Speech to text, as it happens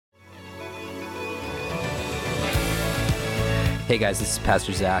Hey guys, this is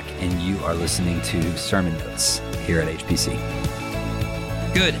Pastor Zac, and you are listening to Sermon Notes here at HPC.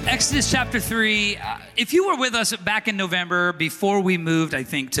 Good. Exodus chapter 3. If you were with us back in November, before we moved, I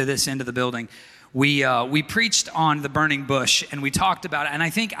think, to this end of the building, we preached on the burning bush, and we talked about it. And I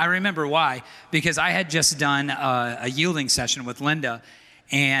think I remember why, because I had just done a yielding session with Linda,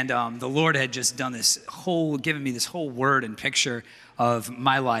 and the Lord had just done given me this whole word and picture of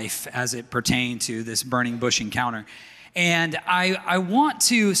my life as it pertained to this burning bush encounter. And I want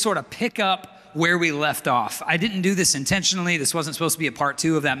to sort of pick up where we left off. I didn't do this intentionally. This wasn't supposed to be a part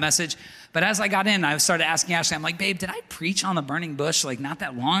 2 of that message. But as I got in, I started asking Ashley, I'm like, babe, did I preach on the burning bush like not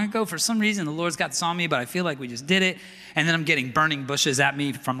that long ago? For some reason, the Lord's got this on me, but I feel like we just did it. And then I'm getting burning bushes at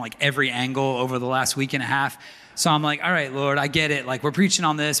me from like every angle over the last week and a half. So I'm like, all right, Lord, I get it. Like we're preaching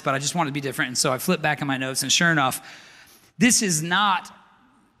on this, but I just want to be different. And so I flipped back in my notes, and sure enough, this is not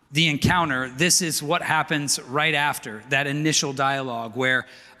the encounter. This is what happens right after that initial dialogue where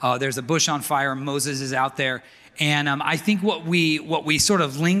there's a bush on fire, Moses is out there. And I think what we sort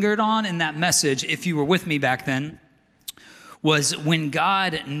of lingered on in that message, if you were with me back then, was when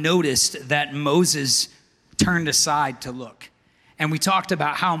God noticed that Moses turned aside to look. And we talked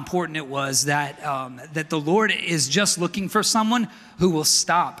about how important it was that the Lord is just looking for someone who will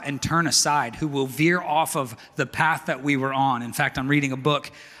stop and turn aside, who will veer off of the path that we were on. In fact, I'm reading a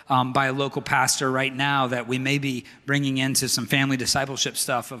book by a local pastor right now that we may be bringing into some family discipleship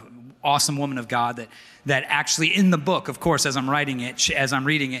stuff, an awesome woman of God that actually in the book, of course, as I'm reading it,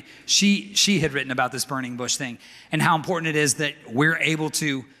 she had written about this burning bush thing and how important it is that we're able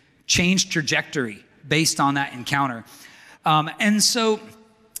to change trajectory based on that encounter. And so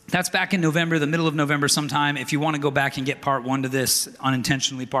that's back in November, the middle of November sometime. If you want to go back and get part 1 to this,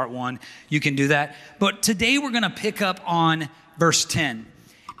 unintentionally part 1, you can do that. But today we're going to pick up on verse 10.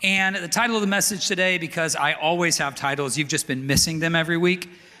 And the title of the message today, because I always have titles, you've just been missing them every week.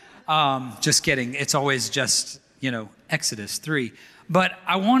 Just kidding. It's always just, Exodus 3. But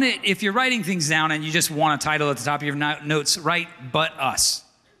I want it, if you're writing things down and you just want a title at the top of your notes, write, but us.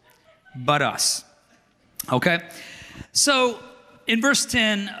 But us. Okay? So in verse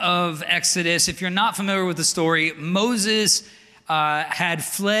 10 of Exodus, if you're not familiar with the story, Moses had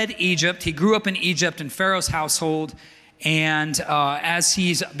fled Egypt. He grew up in Egypt in Pharaoh's household. And as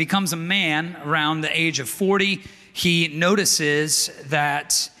he becomes a man around the age of 40, he notices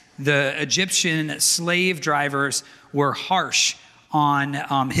that the Egyptian slave drivers were harsh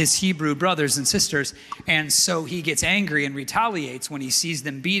on his Hebrew brothers and sisters. And so he gets angry and retaliates when he sees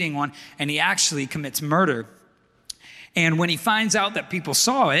them beating one, and he actually commits murder. And when he finds out that people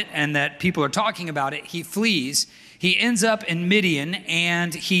saw it and that people are talking about it, he flees. He ends up in Midian,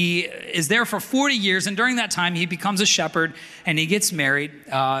 and he is there for 40 years. And during that time, he becomes a shepherd, and he gets married.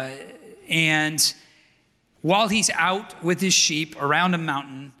 And while he's out with his sheep around a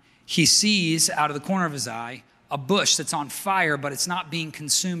mountain, he sees out of the corner of his eye a bush that's on fire, but it's not being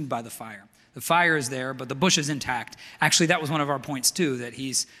consumed by the fire. The fire is there, but the bush is intact. Actually, that was one of our points, too, that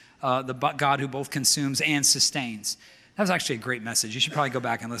he's the God who both consumes and sustains. That was actually a great message. You should probably go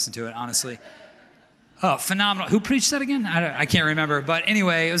back and listen to it, honestly. Oh, phenomenal. Who preached that again? I can't remember. But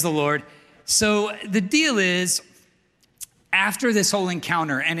anyway, it was the Lord. So the deal is, after this whole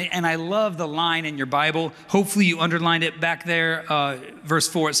encounter, and I love the line in your Bible. Hopefully you underlined it back there. Verse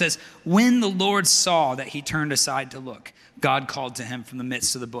 4, it says, when the Lord saw that he turned aside to look, God called to him from the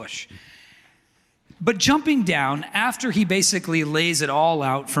midst of the bush. But jumping down, after he basically lays it all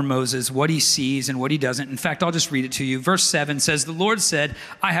out for Moses, what he sees and what he doesn't. In fact, I'll just read it to you. Verse 7 says, the Lord said,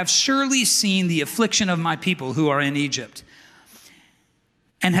 I have surely seen the affliction of my people who are in Egypt,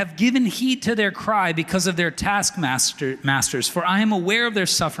 and have given heed to their cry because of their taskmasters, for I am aware of their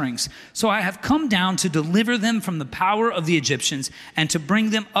sufferings. So I have come down to deliver them from the power of the Egyptians and to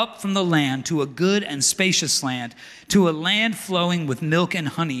bring them up from the land to a good and spacious land, to a land flowing with milk and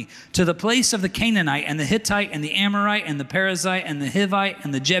honey, to the place of the Canaanite and the Hittite and the Amorite and the Perizzite and the Hivite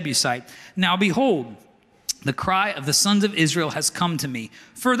and the Jebusite. Now behold, the cry of the sons of Israel has come to me.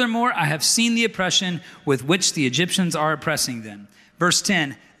 Furthermore, I have seen the oppression with which the Egyptians are oppressing them. Verse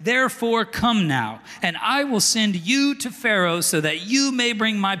 10, therefore come now, and I will send you to Pharaoh so that you may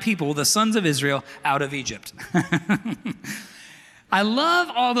bring my people, the sons of Israel, out of Egypt. I love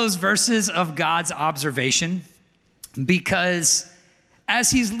all those verses of God's observation, because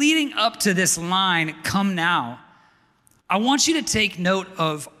as he's leading up to this line, come now, I want you to take note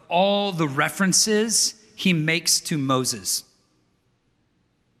of all the references he makes to Moses.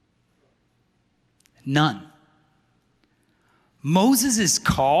 None. Moses'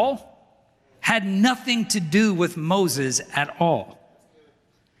 call had nothing to do with Moses at all.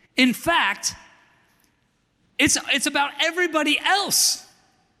 In fact, It's about everybody else.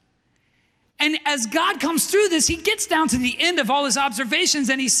 And as God comes through this, he gets down to the end of all his observations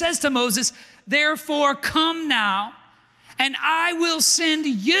and he says to Moses, therefore come now and I will send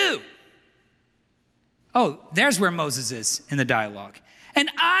you. Oh, there's where Moses is in the dialogue. And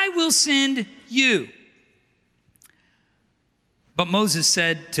I will send you. But Moses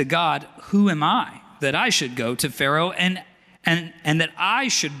said to God, who am I that I should go to Pharaoh and that I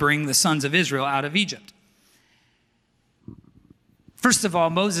should bring the sons of Israel out of Egypt? First of all,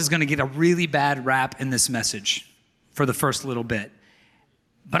 Moses is going to get a really bad rap in this message for the first little bit.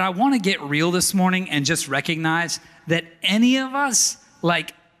 But I want to get real this morning and just recognize that any of us,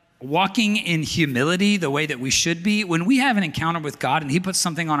 like walking in humility the way that we should be, when we have an encounter with God and he puts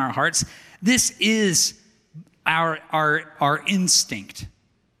something on our hearts, this is our instinct.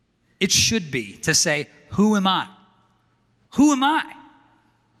 It should be to say, who am I? Who am I?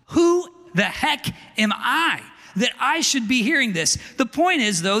 Who the heck am I that I should be hearing this? The point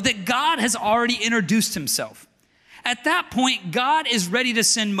is, though, that God has already introduced himself. At that point, God is ready to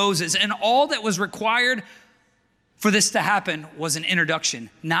send Moses, and all that was required for this to happen was an introduction,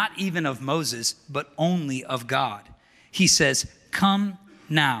 not even of Moses, but only of God. He says, come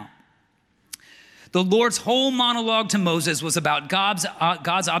now. The Lord's whole monologue to Moses was about God's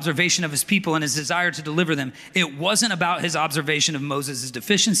observation of his people and his desire to deliver them. It wasn't about his observation of Moses'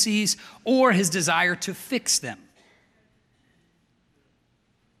 deficiencies or his desire to fix them.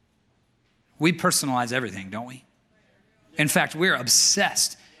 We personalize everything, don't we? In fact, we're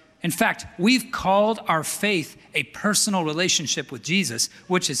obsessed. In fact, we've called our faith a personal relationship with Jesus,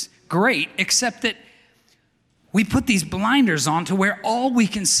 which is great, except that we put these blinders on to where all we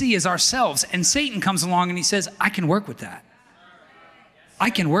can see is ourselves. And Satan comes along and he says, I can work with that. I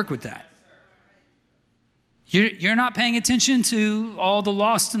can work with that. You're not paying attention to all the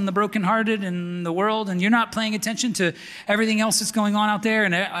lost and the brokenhearted in the world, and you're not paying attention to everything else that's going on out there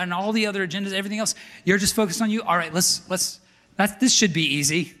and all the other agendas, everything else. You're just focused on you. All right, this should be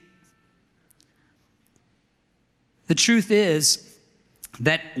easy. The truth is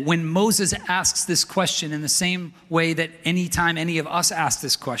that when Moses asks this question in the same way that anytime any of us ask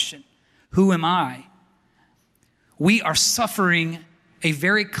this question, who am I? We are suffering a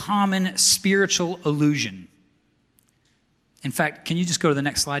very common spiritual illusion. In fact, can you just go to the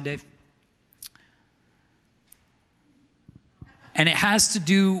next slide, Dave? And it has to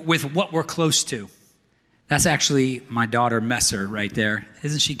do with what we're close to. That's actually my daughter Messer right there.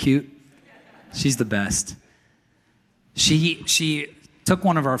 Isn't she cute? She's the best. She took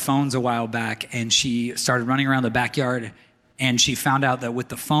one of our phones a while back and she started running around the backyard, and she found out that with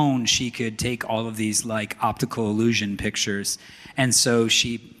the phone she could take all of these like optical illusion pictures. And so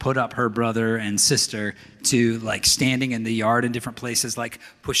she put up her brother and sister to like standing in the yard in different places, like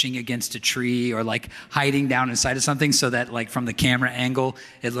pushing against a tree or like hiding down inside of something, so that like from the camera angle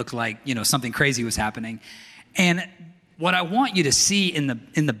it looked like, something crazy was happening. And what I want you to see in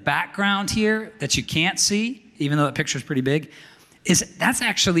the background here that you can't see, even though that picture is pretty big, is that's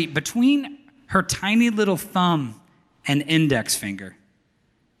actually between her tiny little thumb and index finger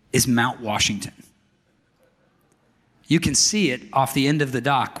is Mount Washington. You can see it off the end of the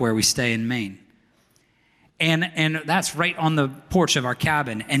dock where we stay in Maine. And that's right on the porch of our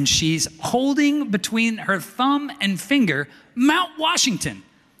cabin. And she's holding between her thumb and finger Mount Washington,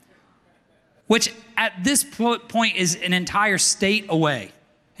 which at this point is an entire state away.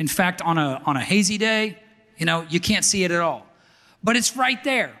 In fact, on a hazy day, you can't see it at all. But it's right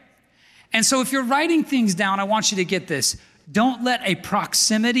there. And so if you're writing things down, I want you to get this. Don't let a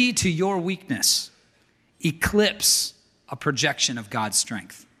proximity to your weakness eclipse a projection of God's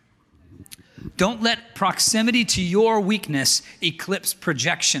strength. Don't let proximity to your weakness eclipse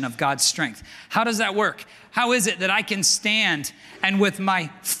projection of God's strength. How does that work? How is it that I can stand and with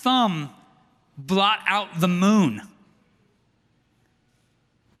my thumb blot out the moon?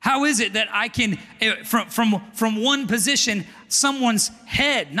 How is it that I can, from one position, someone's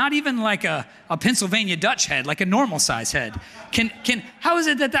head, not even like a Pennsylvania Dutch head, like a normal size head, how is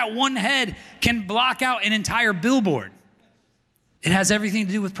it that one head can block out an entire billboard? It has everything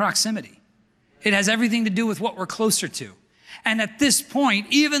to do with proximity. It has everything to do with what we're closer to. And at this point,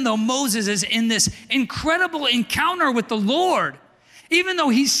 even though Moses is in this incredible encounter with the Lord, even though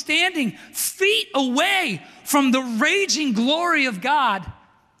he's standing feet away from the raging glory of God,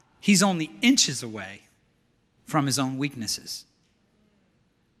 he's only inches away from his own weaknesses.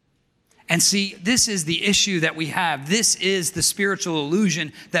 And see, this is the issue that we have. This is the spiritual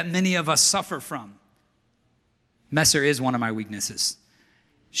illusion that many of us suffer from. Messer is one of my weaknesses.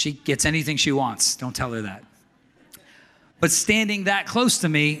 She gets anything she wants. Don't tell her that. But standing that close to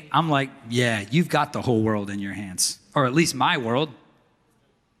me, I'm like, yeah, you've got the whole world in your hands, or at least my world.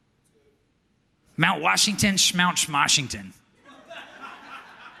 Mount Washington, Schmount Schmoshington.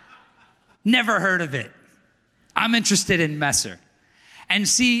 Never heard of it. I'm interested in Messer. And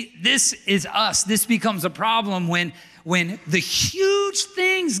see, this is us. This becomes a problem when the huge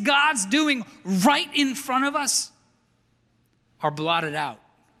things God's doing right in front of us are blotted out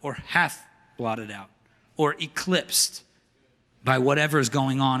or half blotted out or eclipsed by whatever is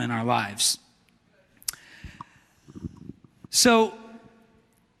going on in our lives. So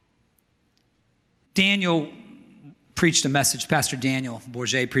Daniel preached a message, Pastor Daniel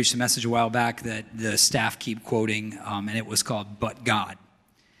Bourget preached a message a while back that the staff keep quoting, and it was called, But God.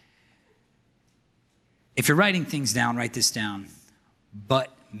 If you're writing things down, write this down.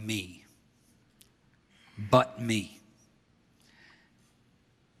 But me. But me.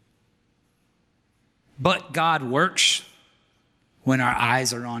 But God works when our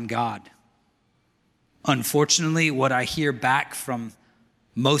eyes are on God. Unfortunately, what I hear back from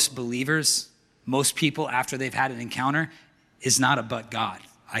most believers, most people after they've had an encounter, is not a but God.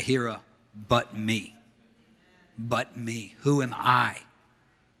 I hear a but me. But me. Who am I?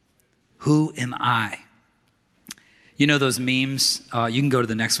 Who am I? You know those memes? You can go to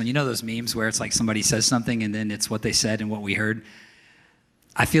the next one. You know those memes where it's like somebody says something and then it's what they said and what we heard?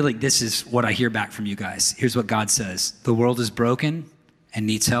 I feel like this is what I hear back from you guys. Here's what God says. The world is broken and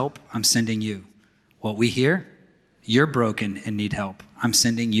needs help. I'm sending you. What we hear, you're broken and need help. I'm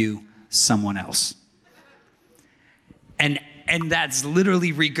sending you someone else. And that's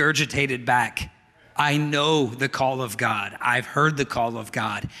literally regurgitated back. I know the call of God. I've heard the call of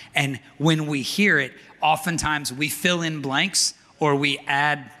God. And when we hear it, oftentimes we fill in blanks or we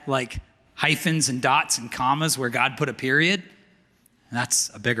add like hyphens and dots and commas where God put a period. And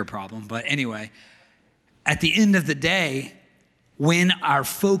that's a bigger problem. But anyway, at the end of the day, when our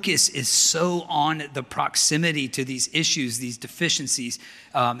focus is so on the proximity to these issues, these deficiencies,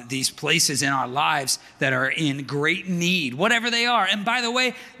 these places in our lives that are in great need, whatever they are. And by the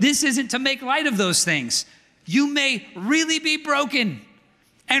way, this isn't to make light of those things. You may really be broken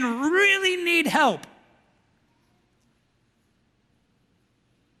and really need help.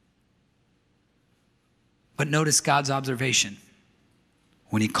 But notice God's observation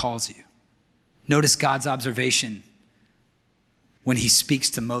when he calls you. Notice God's observation when he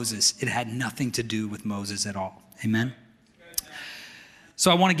speaks to Moses. It had nothing to do with Moses at all. Amen? So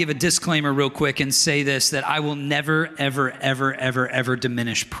I want to give a disclaimer real quick and say this, that I will never, ever, ever, ever, ever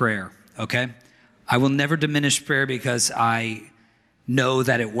diminish prayer, okay? I will never diminish prayer because I know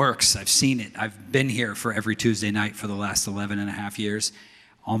that it works. I've seen it. I've been here for every Tuesday night for the last 11 and a half years.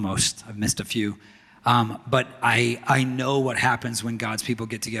 Almost. I've missed a few. But I know what happens when God's people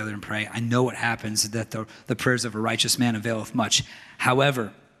get together and pray. I know what happens, that the prayers of a righteous man availeth much.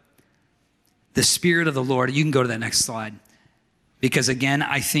 However, the Spirit of the Lord, you can go to that next slide, because again,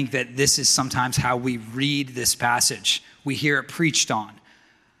 I think that this is sometimes how we read this passage. We hear it preached on.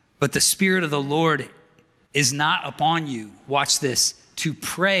 But the Spirit of the Lord is not upon you, watch this, to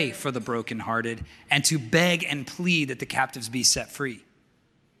pray for the brokenhearted and to beg and plead that the captives be set free.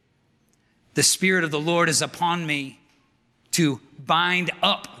 The Spirit of the Lord is upon me to bind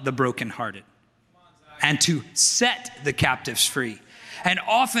up the brokenhearted and to set the captives free. And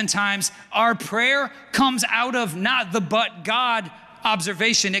oftentimes our prayer comes out of not the but God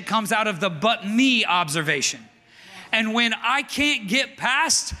observation, it comes out of the but me observation. And when I can't get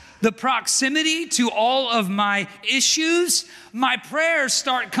past the proximity to all of my issues, my prayers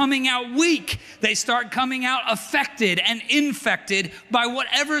start coming out weak. They start coming out affected and infected by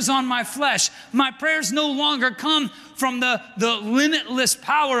whatever's on my flesh. My prayers no longer come from the limitless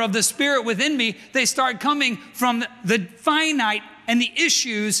power of the Spirit within me. They start coming from the finite and the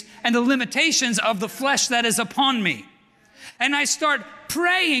issues and the limitations of the flesh that is upon me. And I start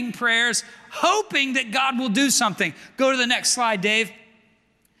praying prayers, hoping that God will do something. Go to the next slide, Dave.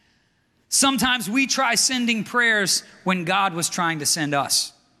 Sometimes we try sending prayers when God was trying to send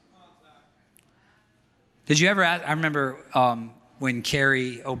us. Did you ever ask? I remember when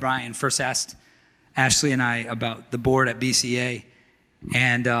Carrie O'Brien first asked Ashley and I about the board at BCA.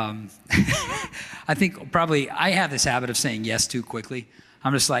 And I think probably I have this habit of saying yes too quickly.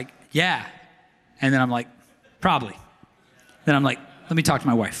 I'm just like, yeah. And then I'm like, probably. Then I'm like, let me talk to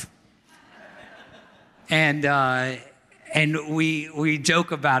my wife. And we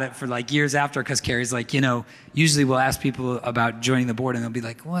joke about it for like years after, because Carrie's like, usually we'll ask people about joining the board and they'll be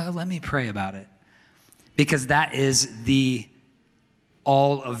like, well, let me pray about it. Because that is the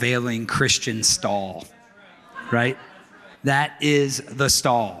all-availing Christian stall, right? That is the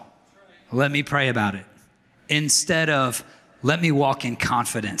stall. Let me pray about it. instead of let me walk in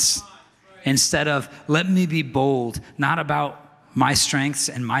confidence, instead of let me be bold, not about my strengths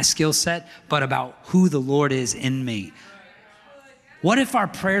and my skill set, but about who the Lord is in me. What if our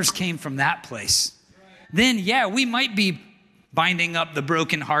prayers came from that place? Then, yeah, we might be binding up the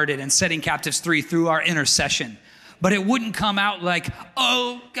brokenhearted and setting captives free through our intercession. But it wouldn't come out like,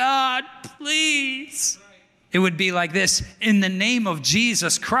 oh God, please. It would be like this: in the name of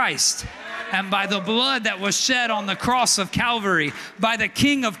Jesus Christ, and by the blood that was shed on the cross of Calvary, by the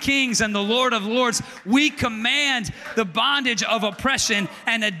King of Kings and the Lord of Lords, we command the bondage of oppression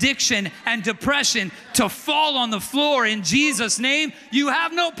and addiction and depression to fall on the floor in Jesus' name. You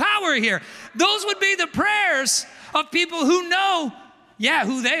have no power here. Those would be the prayers of people who know,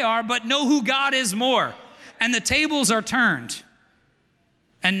 who they are, but know who God is more. And the tables are turned.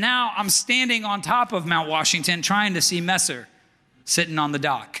 And now I'm standing on top of Mount Washington trying to see Messer sitting on the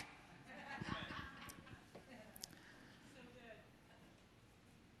dock.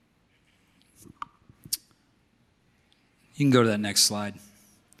 You can go to that next slide.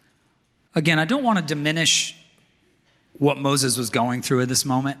 Again, I don't want to diminish what Moses was going through at this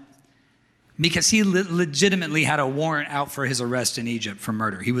moment, because he legitimately had a warrant out for his arrest in Egypt for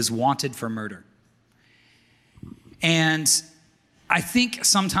murder. He was wanted for murder. And I think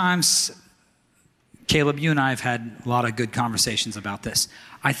sometimes, Caleb, you and I have had a lot of good conversations about this.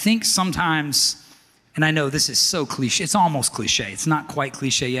 I think sometimes, and I know this is so cliche, it's almost cliche. It's not quite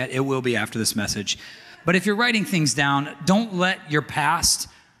cliche yet. It will be after this message. But if you're writing things down, don't let your past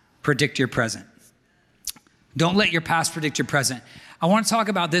predict your present. Don't let your past predict your present. I want to talk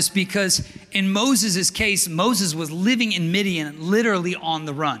about this because in Moses' case, Moses was living in Midian, literally on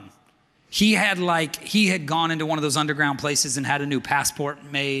the run. He had gone into one of those underground places and had a new passport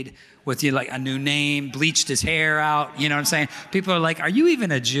made with a new name, bleached his hair out. You know what I'm saying? People are like, are you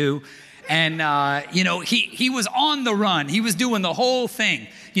even a Jew? And, he was on the run. He was doing the whole thing.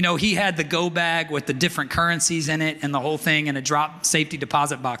 He had the go bag with the different currencies in it and the whole thing, and a drop safety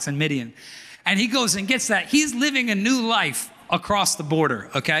deposit box in Midian. And he goes and gets that. He's living a new life across the border,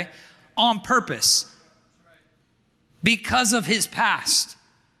 okay? On purpose. Because of his past.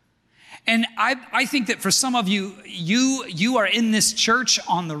 And I think that for some of you, you are in this church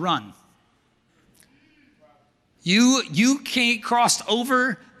on the run. You can't cross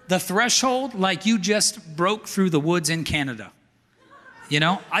over the threshold like you just broke through the woods in Canada.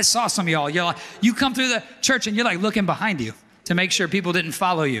 I saw some of y'all. You come through the church and you're like looking behind you to make sure people didn't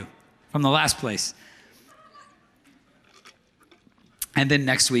follow you from the last place. And then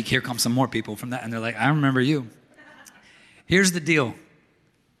next week, here come some more people from that. And they're like, I remember you. Here's the deal.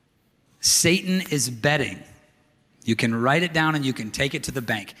 Satan is betting. You can write it down and you can take it to the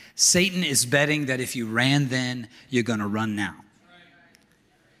bank. Satan is betting that if you ran then, you're going to run now.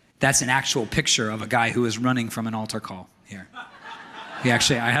 That's an actual picture of a guy who is running from an altar call here. I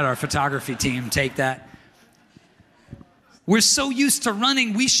had our photography team take that. We're so used to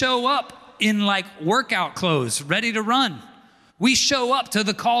running, we show up in workout clothes, ready to run. We show up to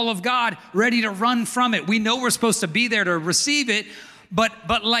the call of God, ready to run from it. We know we're supposed to be there to receive it,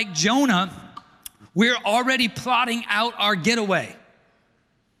 but like Jonah, we're already plotting out our getaway.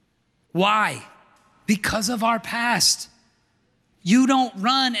 Why? Because of our past. You don't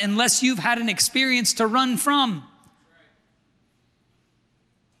run unless you've had an experience to run from.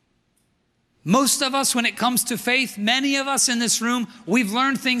 Most of us, when it comes to faith, many of us in this room, we've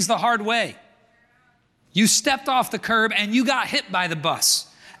learned things the hard way. You stepped off the curb and you got hit by the bus.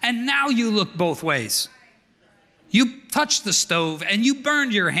 And now you look both ways. You touched the stove and you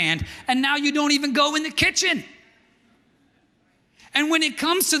burned your hand. And now you don't even go in the kitchen. And when it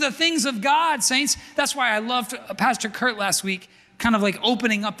comes to the things of God, saints, that's why I loved Pastor Kurt last week, kind of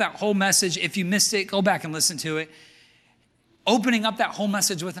opening up that whole message. If you missed it, go back and listen to it. Opening up that whole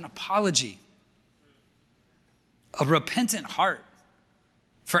message with an apology. A repentant heart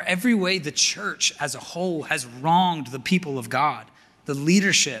for every way the church as a whole has wronged the people of God, the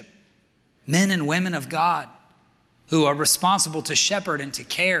leadership, men and women of God who are responsible to shepherd and to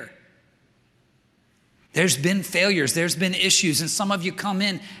care. There's been failures, there's been issues, and some of you come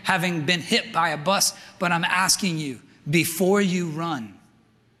in having been hit by a bus, but I'm asking you, before you run,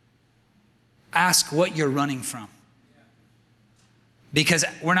 ask what you're running from. Because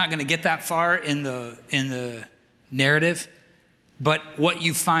we're not going to get that far in the narrative, but what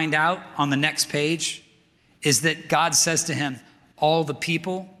you find out on the next page is that God says to him, all the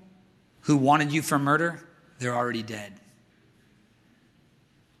people who wanted you for murder, they're already dead.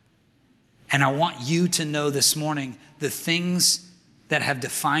 And I want you to know this morning, the things that have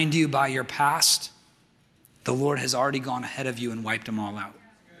defined you by your past, the Lord has already gone ahead of you and wiped them all out.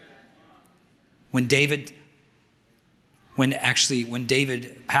 When David when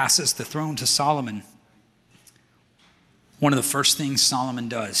David passes the throne to Solomon, one of the first things Solomon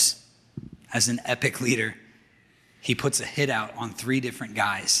does as an epic leader, he puts a hit out on 3 different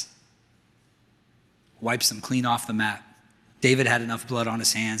guys, wipes them clean off the map. David had enough blood on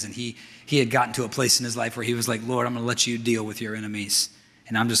his hands, and he had gotten to a place in his life where he was like, Lord, I'm going to let you deal with your enemies,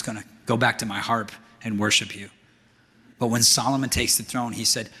 and I'm just going to go back to my harp and worship you. But when Solomon takes the throne, he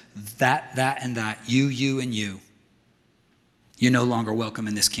said, that, and that, you, and you, you're no longer welcome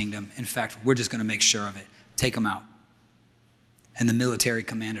in this kingdom. In fact, we're just going to make sure of it. Take them out. And the military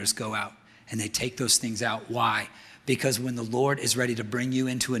commanders go out, and they take those things out. Why? Because when the Lord is ready to bring you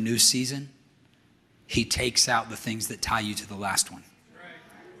into a new season, he takes out the things that tie you to the last one.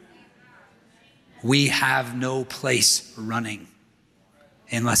 We have no place running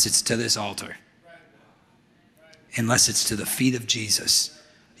unless it's to this altar. Unless it's to the feet of Jesus.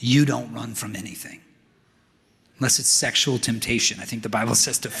 You don't run from anything. Unless it's sexual temptation. I think the Bible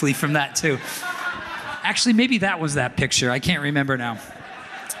says to flee from that too. Actually, maybe that was that picture. I can't remember now.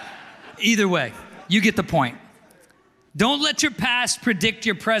 Either way, you get the point. Don't let your past predict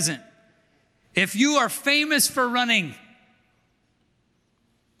your present. If you are famous for running,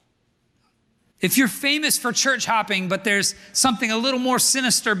 if you're famous for church hopping, but there's something a little more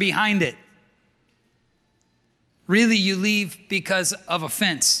sinister behind it, really you leave because of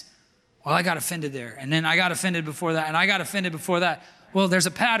offense. Well, I got offended there, and then I got offended before that, and I got offended before that. Well, there's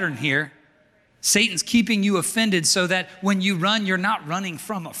a pattern here. Satan's keeping you offended so that when you run, you're not running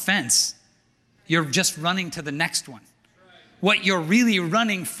from offense. You're just running to the next one. What you're really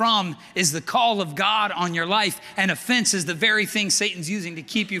running from is the call of God on your life, and offense is the very thing Satan's using to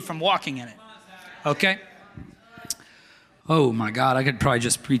keep you from walking in it. Okay? Oh my God, I could probably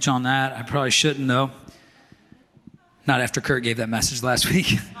just preach on that. I probably shouldn't though. Not after Kurt gave that message last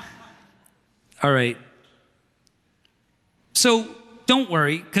week. All right. So don't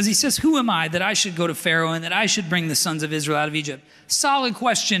worry, because he says, who am I that I should go to Pharaoh and that I should bring the sons of Israel out of Egypt? Solid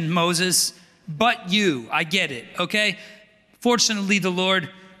question, Moses, but you. I get it, okay? Fortunately, the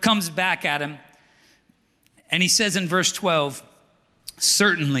Lord comes back at him, and he says in verse 12,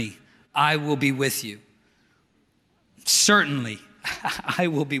 certainly I will be with you. Certainly I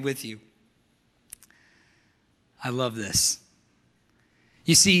will be with you. I love this.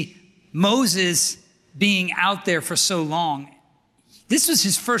 You see, Moses being out there for so long, this was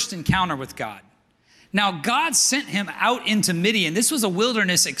his first encounter with God. Now, God sent him out into Midian. This was a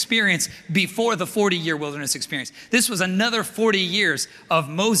wilderness experience before the 40-year wilderness experience. This was another 40 years of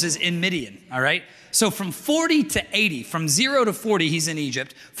Moses in Midian, all right? So from 40 to 80, from 0 to 40, he's in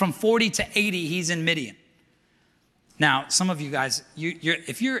Egypt. From 40 to 80, he's in Midian. Now, some of you guys,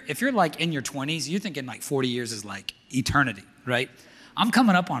 if you're like in your 20s, you're thinking like 40 years is like eternity, right? I'm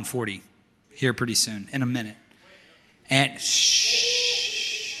coming up on 40 here pretty soon, in a minute. And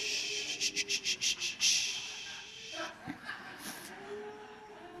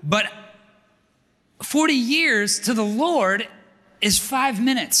but 40 years to the Lord is 5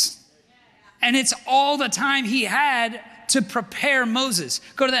 minutes. And it's all the time he had to prepare Moses.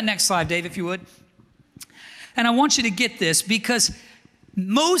 Go to that next slide, Dave, if you would. And I want you to get this because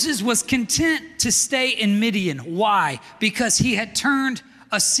Moses was content to stay in Midian. Why? Because he had turned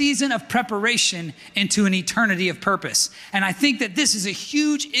a season of preparation into an eternity of purpose. And I think that this is a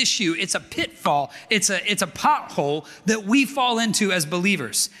huge issue. It's a pitfall. It's a pothole that we fall into as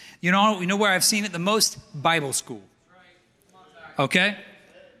believers. You know where I've seen it the most? Bible school. Okay?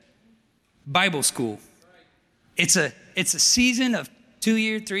 Bible school. It's a season of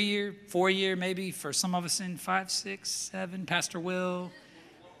 2-year, 3-year, 4-year, maybe for some of us in 5, 6, 7. Pastor Will,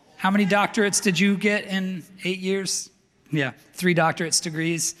 how many doctorates did you get in 8 years? Yeah, 3 doctorates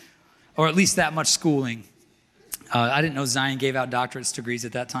degrees, or at least that much schooling. I didn't know Zion gave out doctorates degrees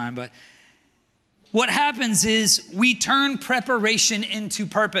at that time, but what happens is we turn preparation into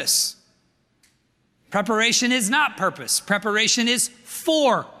purpose. Preparation is not purpose. Preparation is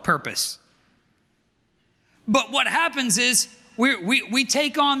for purpose. But what happens is we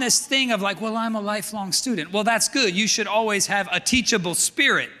take on this thing of like, well, I'm a lifelong student. Well, that's good. You should always have a teachable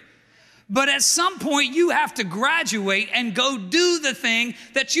spirit. But at some point, you have to graduate and go do the thing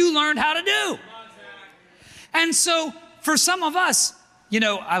that you learned how to do. And so for some of us,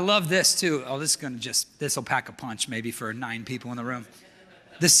 I love this too. Oh, this will pack a punch maybe for 9 people in the room.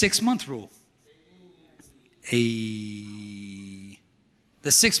 The 6-month rule. The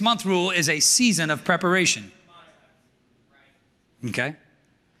 6-month rule is a season of preparation. Okay?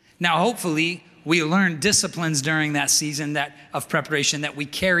 Now, hopefully, we learn disciplines during that season of preparation that we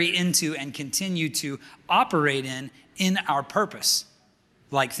carry into and continue to operate in our purpose.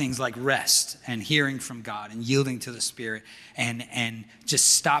 like things like rest and hearing from God and yielding to the Spirit and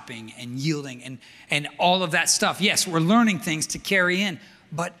just stopping and yielding and all of that stuff. Yes, we're learning things to carry in,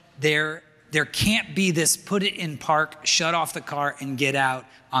 but there can't be this put it in park, shut off the car and get out,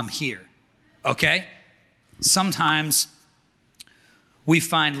 I'm here, okay? Sometimes we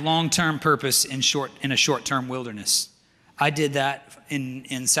find long-term purpose in a short-term wilderness. I did that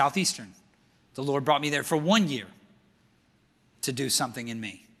in Southeastern. The Lord brought me there for 1 year to do something in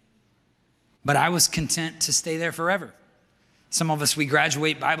me. But I was content to stay there forever. Some of us, we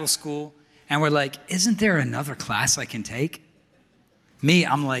graduate Bible school and we're like, isn't there another class I can take? Me,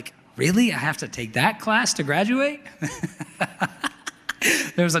 I'm like, really? I have to take that class to graduate?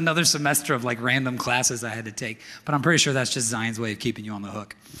 There was another semester of like random classes I had to take, but I'm pretty sure that's just Zion's way of keeping you on the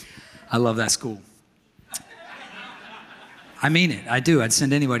hook. I love that school. I mean it, I do. I'd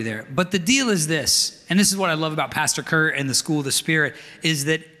send anybody there. But the deal is this, and this is what I love about Pastor Kurt and the School of the Spirit, is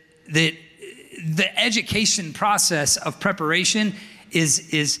that the education process of preparation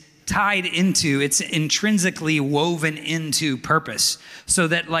is tied into, it's intrinsically woven into purpose, so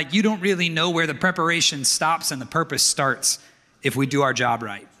that like you don't really know where the preparation stops and the purpose starts if we do our job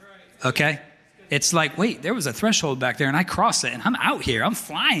right, okay? It's like, wait, there was a threshold back there and I crossed it and I'm out here, I'm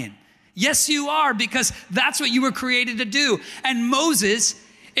flying. Yes, you are, because that's what you were created to do. And Moses,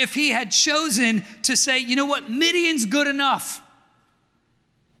 if he had chosen to say, you know what, Midian's good enough.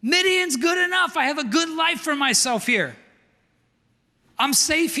 Midian's good enough. I have a good life for myself here. I'm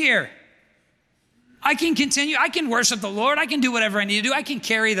safe here. I can continue. I can worship the Lord. I can do whatever I need to do. I can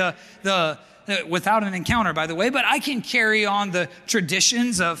carry without an encounter, by the way, but I can carry on the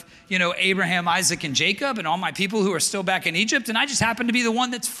traditions of, Abraham, Isaac, and Jacob and all my people who are still back in Egypt, and I just happen to be the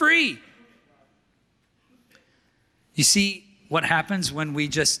one that's free. You see what happens when we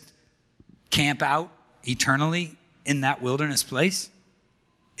just camp out eternally in that wilderness place?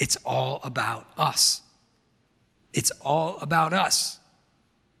 It's all about us. It's all about us.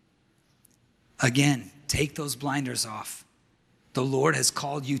 Again, take those blinders off. The Lord has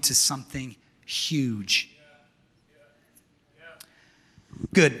called you to something huge.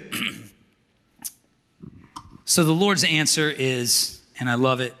 Good. So the Lord's answer is, and I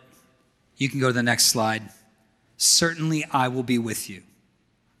love it, you can go to the next slide. Certainly I will be with you.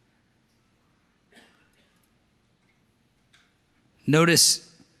 Notice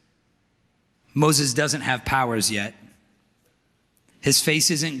Moses doesn't have powers yet. His face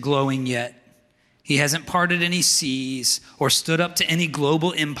isn't glowing yet. He hasn't parted any seas or stood up to any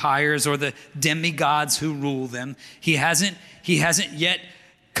global empires or the demigods who rule them. He hasn't yet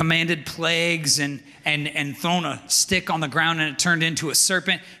commanded plagues and thrown a stick on the ground and it turned into a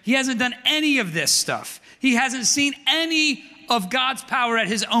serpent. He hasn't done any of this stuff. He hasn't seen any of God's power at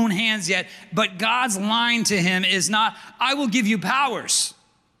his own hands yet. But God's line to him is not, I will give you powers.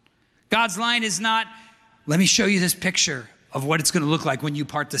 God's line is not, let me show you this picture of what it's going to look like when you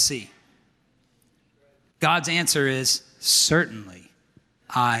part the sea. God's answer is, certainly,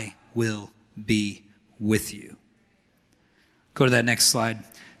 I will be with you. Go to that next slide.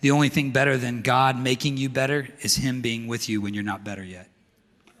 The only thing better than God making you better is him being with you when you're not better yet.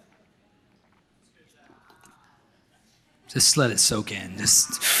 Just let it soak in. Just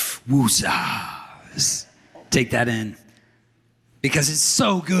woosah. Just take that in. Because it's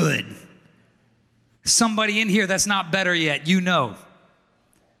so good. Somebody in here that's not better yet, you know.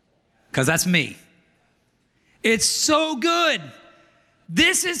 Because that's me. It's so good.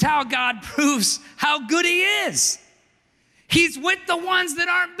 This is how God proves how good he is. He's with the ones that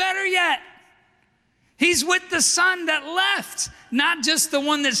aren't better yet. He's with the son that left, not just the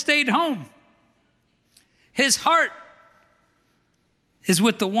one that stayed home. His heart is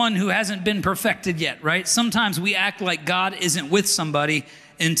with the one who hasn't been perfected yet, right? Sometimes we act like God isn't with somebody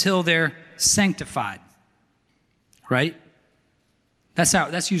until they're sanctified, right?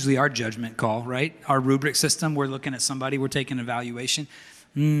 That's usually our judgment call, right? Our rubric system, we're looking at somebody, we're taking an evaluation.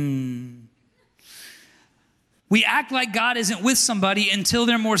 We act like God isn't with somebody until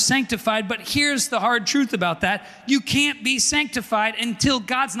they're more sanctified, but here's the hard truth about that. You can't be sanctified until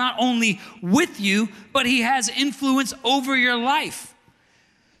God's not only with you, but he has influence over your life.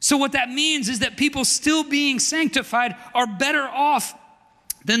 So what that means is that people still being sanctified are better off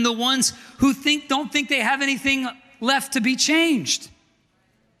than the ones who don't think they have anything left to be changed.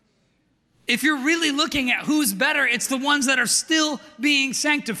 If you're really looking at who's better, it's the ones that are still being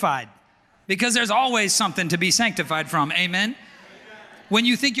sanctified. Because there's always something to be sanctified from. Amen? When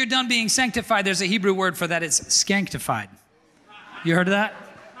you think you're done being sanctified, there's a Hebrew word for that. It's skanctified. You heard of that?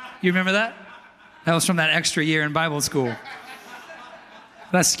 You remember that? That was from that extra year in Bible school.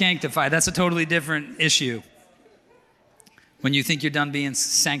 That's skanctified. That's a totally different issue. when you think you're done being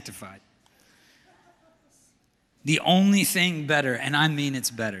sanctified. The only thing better, and I mean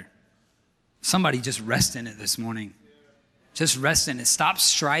it's better. Somebody just rest in it this morning. Just rest in it. Stop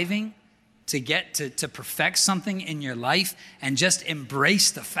striving to get to perfect something in your life and just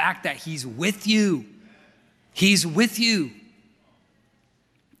embrace the fact that he's with you. He's with you.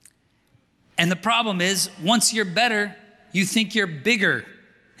 And the problem is, once you're better, you think you're bigger.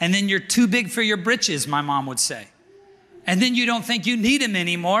 And then you're too big for your britches, my mom would say. And then you don't think you need him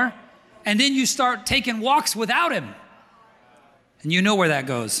anymore. And then you start taking walks without him. And you know where that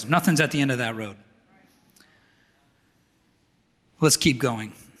goes. Nothing's at the end of that road. Let's keep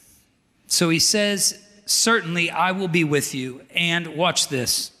going. So he says, certainly I will be with you. And watch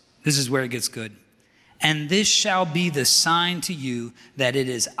this. This is where it gets good. And this shall be the sign to you that it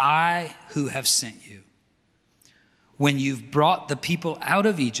is I who have sent you. When you've brought the people out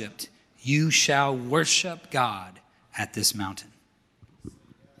of Egypt, you shall worship God at this mountain.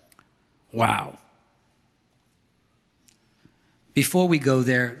 Wow. Before we go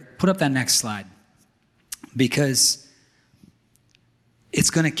there, put up that next slide, because it's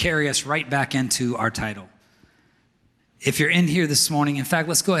going to carry us right back into our title. If you're in here this morning, in fact,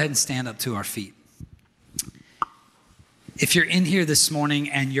 let's go ahead and stand up to our feet. If you're in here this morning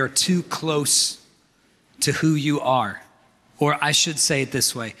and you're too close to who you are, or I should say it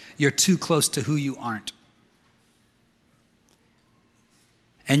this way, you're too close to who you aren't.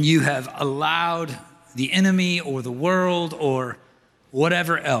 And you have allowed the enemy or the world or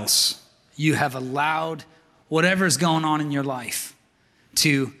whatever else, you have allowed whatever's going on in your life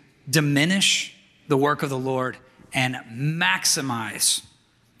to diminish the work of the Lord and maximize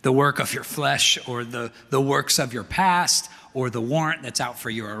the work of your flesh or the works of your past or the warrant that's out for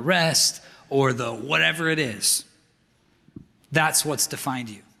your arrest or the whatever it is. That's what's defined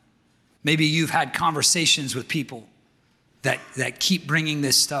you. Maybe you've had conversations with people that keep bringing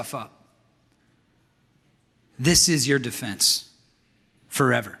this stuff up. This is your defense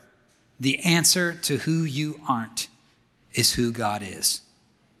forever. The answer to who you aren't is who God is.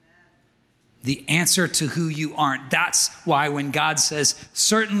 The answer to who you aren't. That's why when God says,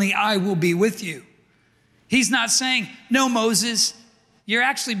 certainly I will be with you, he's not saying, no, Moses, you're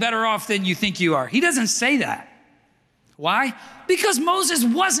actually better off than you think you are. He doesn't say that. Why? Because Moses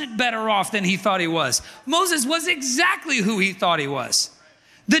wasn't better off than he thought he was. Moses was exactly who he thought he was.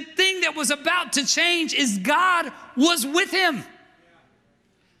 The thing that was about to change is God was with him.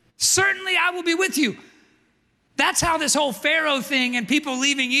 Certainly I will be with you. That's how this whole Pharaoh thing and people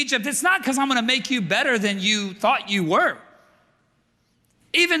leaving Egypt, it's not because I'm going to make you better than you thought you were.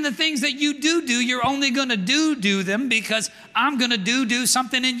 Even the things that you do, you're only going to do them because I'm going to do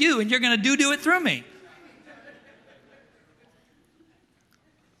something in you and you're going to do it through me.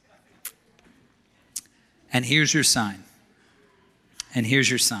 And here's your sign. And here's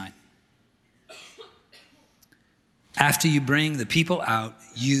your sign. After you bring the people out,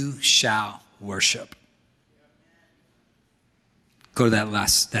 you shall worship. Go to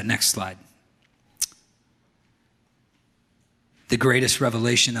that next slide. The greatest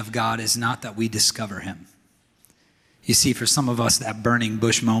revelation of God is not that we discover him. You see, for some of us, that burning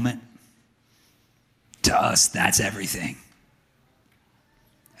bush moment, to us, that's everything.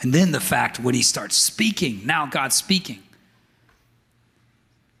 And then the fact when he starts speaking, now God's speaking.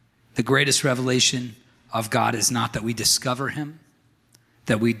 The greatest revelation of God is not that we discover him,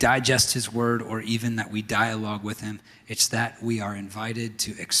 that we digest his word, or even that we dialogue with him. It's that we are invited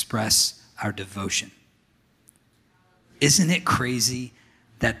to express our devotion. Isn't it crazy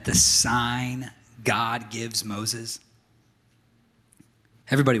that the sign God gives Moses?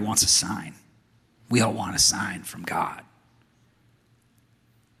 Everybody wants a sign. We all want a sign from God.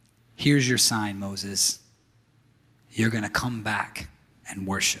 Here's your sign, Moses. You're going to come back and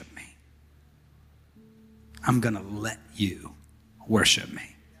worship me. I'm going to let you worship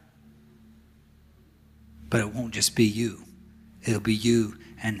me. But it won't just be you. It'll be you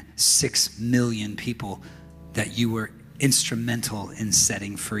and 6 million people that you were instrumental in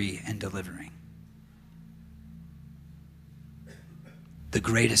setting free and delivering. The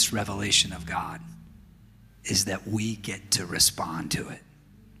greatest revelation of God is that we get to respond to it.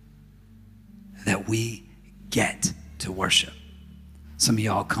 That we get to worship. Some of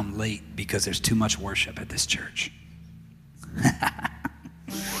y'all come late because there's too much worship at this church.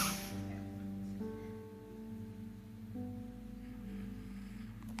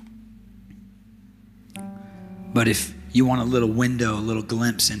 But if you want a little window, a little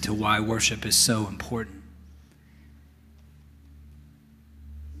glimpse into why worship is so important,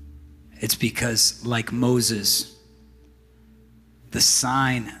 it's because, like Moses, the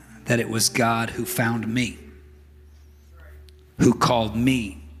sign that it was God who found me who called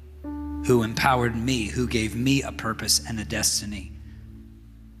me, who empowered me, who gave me a purpose and a destiny.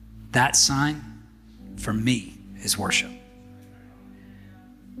 That sign for me is worship.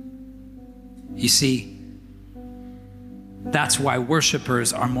 You see, that's why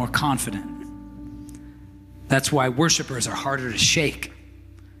worshipers are more confident. That's why worshipers are harder to shake,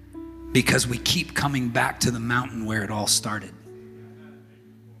 because we keep coming back to the mountain where it all started.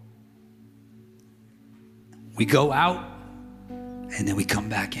 We go out and then we come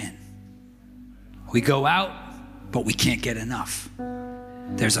back in. We go out, but we can't get enough.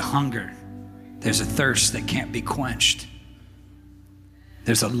 There's a hunger. There's a thirst that can't be quenched.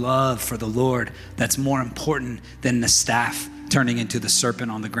 There's a love for the Lord that's more important than the staff turning into the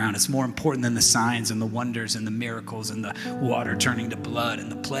serpent on the ground. It's more important than the signs and the wonders and the miracles and the water turning to blood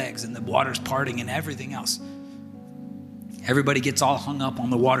and the plagues and the waters parting and everything else. Everybody gets all hung up on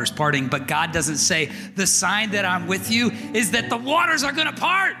the waters parting, but God doesn't say, the sign that I'm with you is that the waters are gonna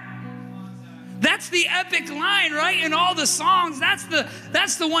part. That's the epic line, right? In all the songs, that's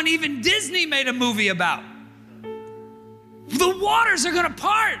the one even Disney made a movie about. The waters are gonna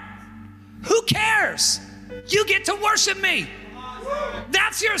part. Who cares? You get to worship me.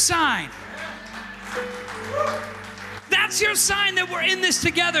 That's your sign. That's your sign that we're in this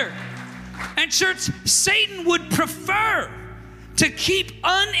together. And church, Satan would prefer to keep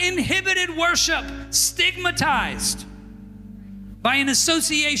uninhibited worship stigmatized by an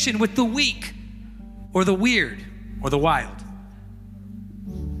association with the weak or the weird or the wild.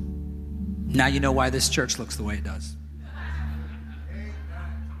 Now you know why this church looks the way it does.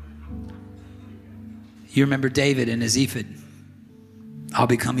 You remember David in his ephod. I'll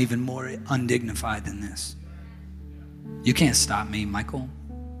become even more undignified than this. You can't stop me, Michael.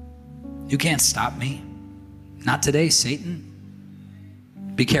 You can't stop me. Not today, Satan.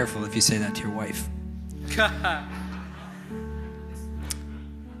 Be careful if you say that to your wife.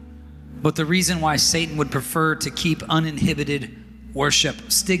 But the reason why Satan would prefer to keep uninhibited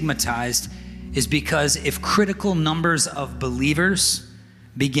worship stigmatized is because if critical numbers of believers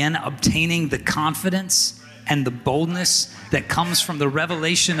begin obtaining the confidence and the boldness that comes from the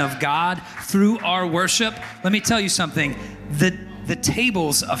revelation of God through our worship, let me tell you something, the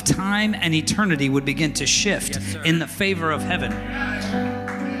tables of time and eternity would begin to shift in the favor of heaven.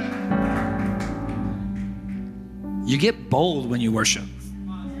 You get bold when you worship.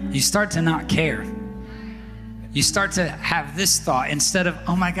 You start to not care. You start to have this thought instead of,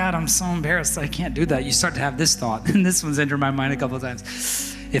 oh my God, I'm so embarrassed, I can't do that. You start to have this thought, and this one's entered my mind a couple of times.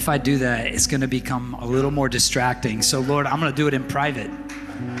 If I do that, it's gonna become a little more distracting. So Lord, I'm gonna do it in private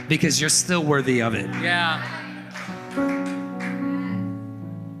because you're still worthy of it. Yeah.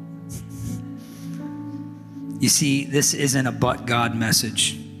 You see, this isn't a but God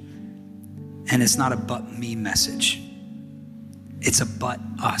message, and it's not a but me message. It's a but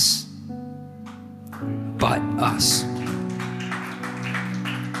us. But us.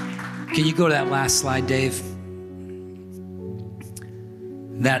 Can you go to that last slide, Dave?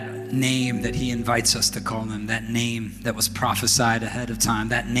 That name that he invites us to call him, that name that was prophesied ahead of time,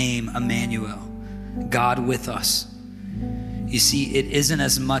 that name, Emmanuel, God with us. You see, it isn't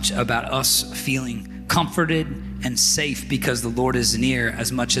as much about us feeling comforted and safe because the Lord is near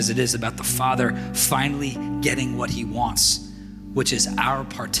as much as it is about the Father finally getting what he wants, which is our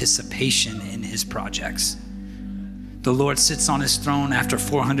participation in his projects. The Lord sits on his throne after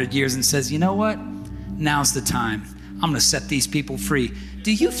 400 years and says, you know what? Now's the time. I'm gonna set these people free.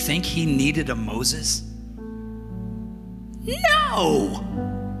 Do you think he needed a Moses? No!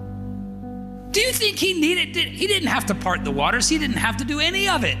 Do you think he didn't have to part the waters. He didn't have to do any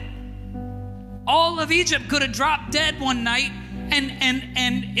of it. All of Egypt could have dropped dead one night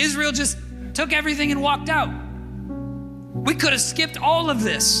and Israel just took everything and walked out. We could have skipped all of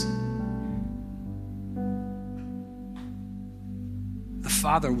this. The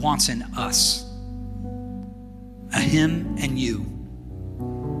Father wants in us a him and you.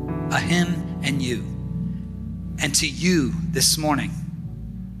 A him and you. And to you this morning,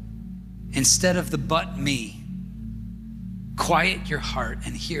 instead of the but me, quiet your heart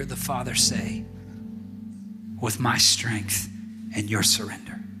and hear the Father say, with my strength and your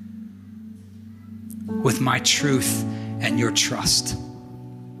surrender, with my truth and your trust,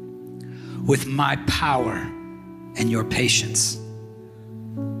 with my power and your patience,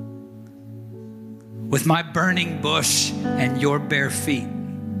 with my burning bush and your bare feet,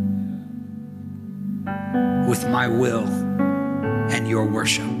 with my will and your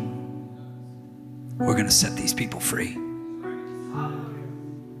worship, we're going to set these people free.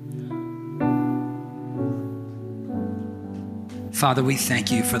 Father, we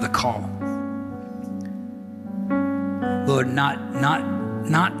thank you for the call. Lord,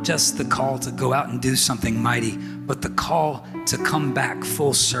 not just the call to go out and do something mighty, but the call to come back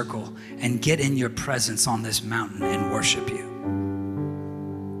full circle and get in your presence on this mountain and worship you.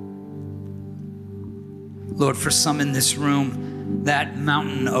 Lord, for some in this room, that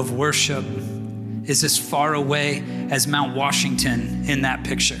mountain of worship is as far away as Mount Washington in that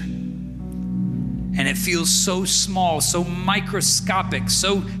picture. And it feels so small, so microscopic,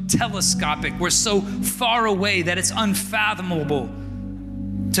 so telescopic. We're so far away that it's unfathomable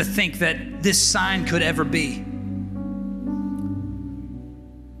to think that this sign could ever be.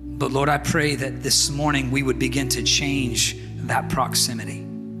 But Lord, I pray that this morning we would begin to change that proximity,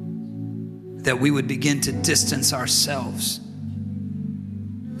 that we would begin to distance ourselves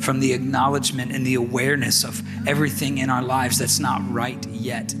from the acknowledgement and the awareness of everything in our lives that's not right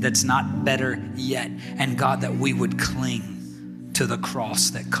yet, that's not better yet. And God, that we would cling to the cross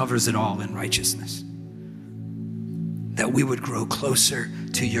that covers it all in righteousness. That we would grow closer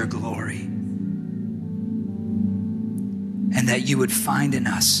to your glory. And that you would find in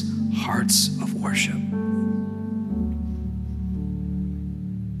us hearts of worship.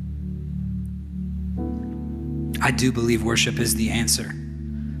 I do believe worship is the answer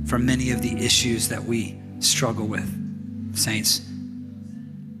for many of the issues that we struggle with, saints.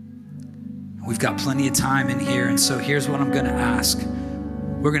 We've got plenty of time in here, and so here's what I'm going to ask.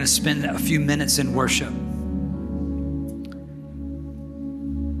 We're going to spend a few minutes in worship.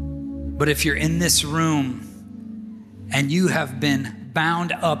 But if you're in this room and you have been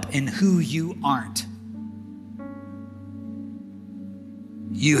bound up in who you aren't,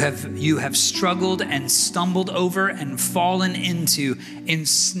 you have struggled and stumbled over and fallen into,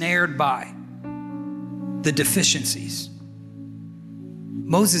 ensnared by the deficiencies.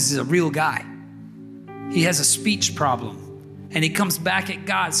 Moses is a real guy. He has a speech problem, and he comes back at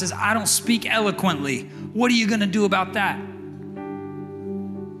God and says, I don't speak eloquently. What are you going to do about that?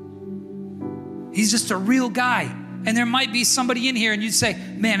 He's just a real guy. And there might be somebody in here and you'd say,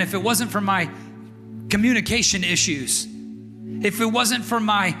 man, if it wasn't for my communication issues, if it wasn't for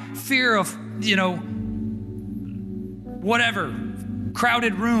my fear of, whatever,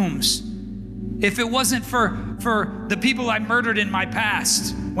 crowded rooms, if it wasn't for the people I murdered in my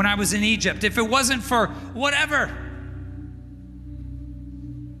past when I was in Egypt, if it wasn't for whatever.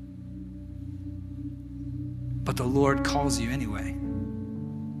 But the Lord calls you anyway.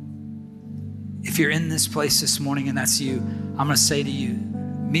 If you're in this place this morning and that's you, I'm going to say to you,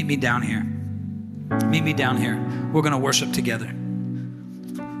 meet me down here. Meet me down here. We're going to worship together.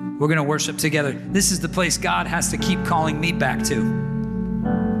 We're going to worship together. This is the place God has to keep calling me back to.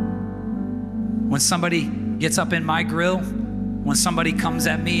 When somebody gets up in my grill, when somebody comes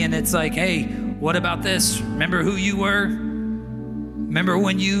at me and it's like, hey, what about this? Remember who you were? Remember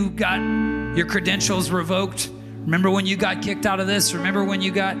when you got your credentials revoked? Remember when you got kicked out of this? Remember when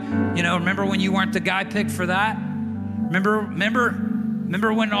you got, remember when you weren't the guy picked for that?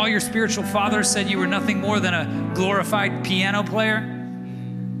 Remember when all your spiritual fathers said you were nothing more than a glorified piano player?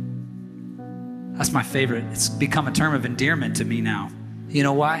 That's my favorite. It's become a term of endearment to me now. You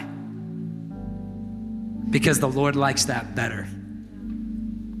know why? Because the Lord likes that better.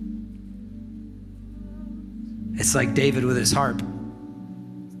 It's like David with his harp.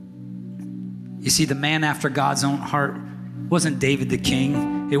 You see, the man after God's own heart wasn't David the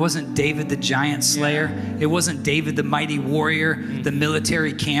king. It wasn't David the giant slayer. It wasn't David the mighty warrior, the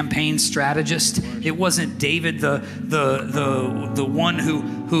military campaign strategist. It wasn't David the one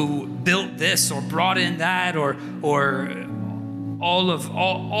who built this or brought in that or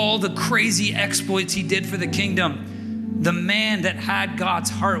all the crazy exploits he did for the kingdom. The man that had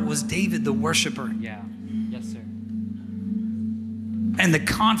God's heart was David the worshiper. Yeah. Yes, sir. And the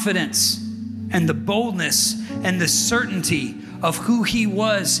confidence and the boldness and the certainty of who he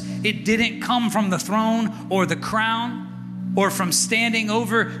was, it didn't come from the throne or the crown or from standing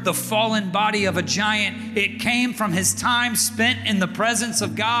over the fallen body of a giant. It came from his time spent in the presence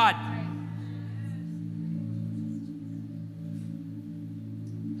of God.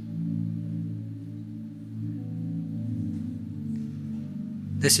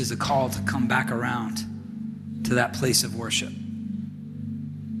 This is a call to come back around to that place of worship.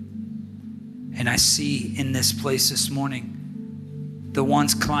 And I see in this place this morning, the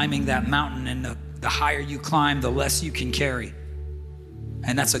ones climbing that mountain, and the higher you climb, the less you can carry.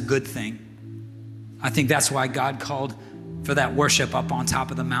 And that's a good thing. I think that's why God called for that worship up on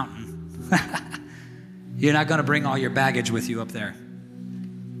top of the mountain. You're not going to bring all your baggage with you up there.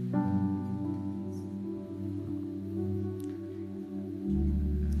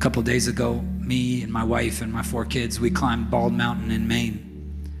 A couple days ago, me and my wife and my 4 kids, we climbed Bald Mountain in Maine.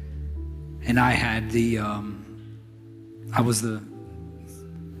 And I had the I was the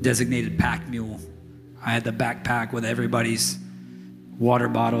designated pack mule. I had the backpack with everybody's water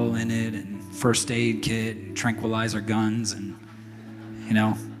bottle in it and first aid kit and tranquilizer guns and,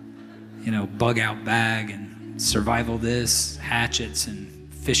 bug out bag and survival this, hatchets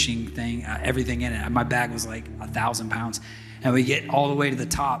and fishing thing, everything in it. My bag was like 1,000 pounds. And we get all the way to the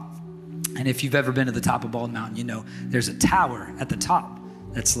top. And if you've ever been to the top of Bald Mountain, there's a tower at the top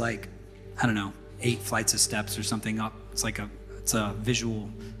that's like, 8 flights of steps or something up. It's a visual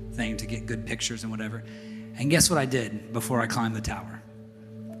thing to get good pictures and whatever. And guess what I did before I climbed the tower?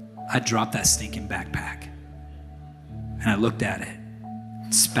 I dropped that stinking backpack. And I looked at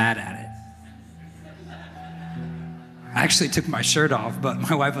it, spat at it. I actually took my shirt off, but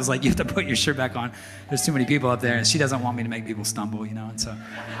my wife was like, you have to put your shirt back on. There's too many people up there, and she doesn't want me to make people stumble, and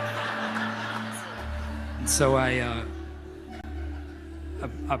so I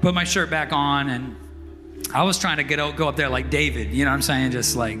put my shirt back on, and I was trying to go up there like David,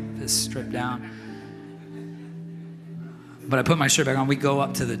 just strip down. But I put my shirt back on. We go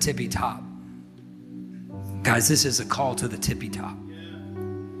up to the tippy top. Guys, this is a call to the tippy top.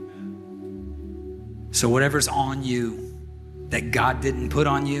 So whatever's on you that God didn't put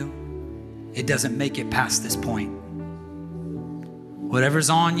on you, it doesn't make it past this point. Whatever's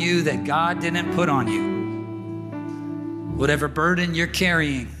on you that God didn't put on you, whatever burden you're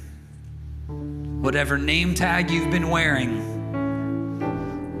carrying, whatever name tag you've been wearing,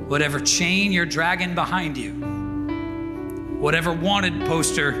 whatever chain you're dragging behind you, whatever wanted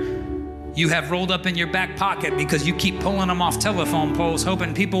poster you have rolled up in your back pocket because you keep pulling them off telephone poles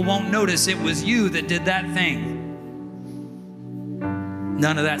hoping people won't notice it was you that did that thing.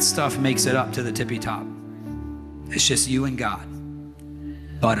 None of that stuff makes it up to the tippy top. It's just you and God.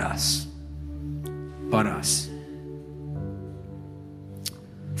 But us. But us.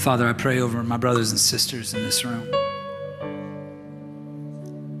 Father, I pray over my brothers and sisters in this room.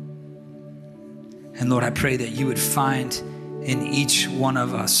 And Lord, I pray that you would find in each one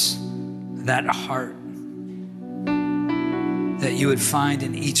of us that heart, that you would find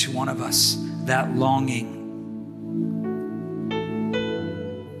in each one of us that longing.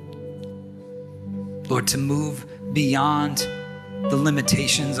 Lord, to move beyond the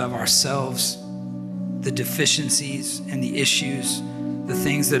limitations of ourselves, the deficiencies and the issues, the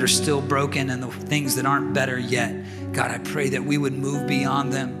things that are still broken and the things that aren't better yet. God, I pray that we would move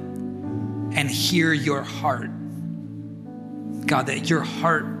beyond them and hear your heart. God, that your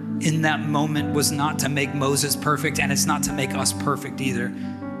heart in that moment was not to make Moses perfect, and it's not to make us perfect either.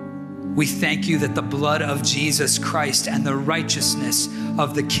 We thank you that the blood of Jesus Christ and the righteousness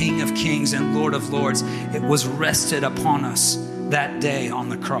of the King of Kings and Lord of Lords, it was rested upon us that day on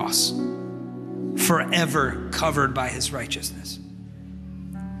the cross, forever covered by his righteousness.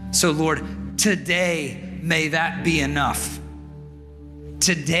 So Lord, today may that be enough.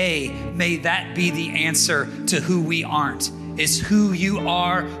 Today may that be the answer to who we aren't. It's who you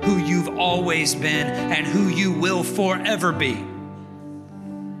are, who you've always been, and who you will forever be.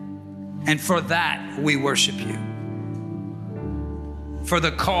 And for that, we worship you. For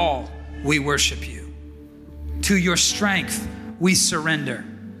the call, we worship you. To your strength, we surrender.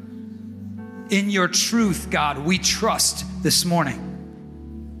 In your truth, God, we trust this morning.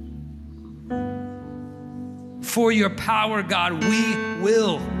 For your power, God, we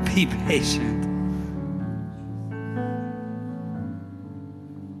will be patient.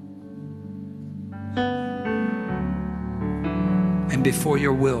 And before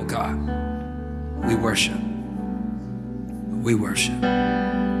your will, God, we worship. We worship.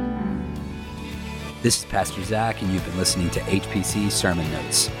 This is Pastor Zac, and you've been listening to HPC Sermon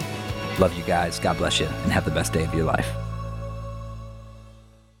Notes. Love you guys. God bless you, and have the best day of your life.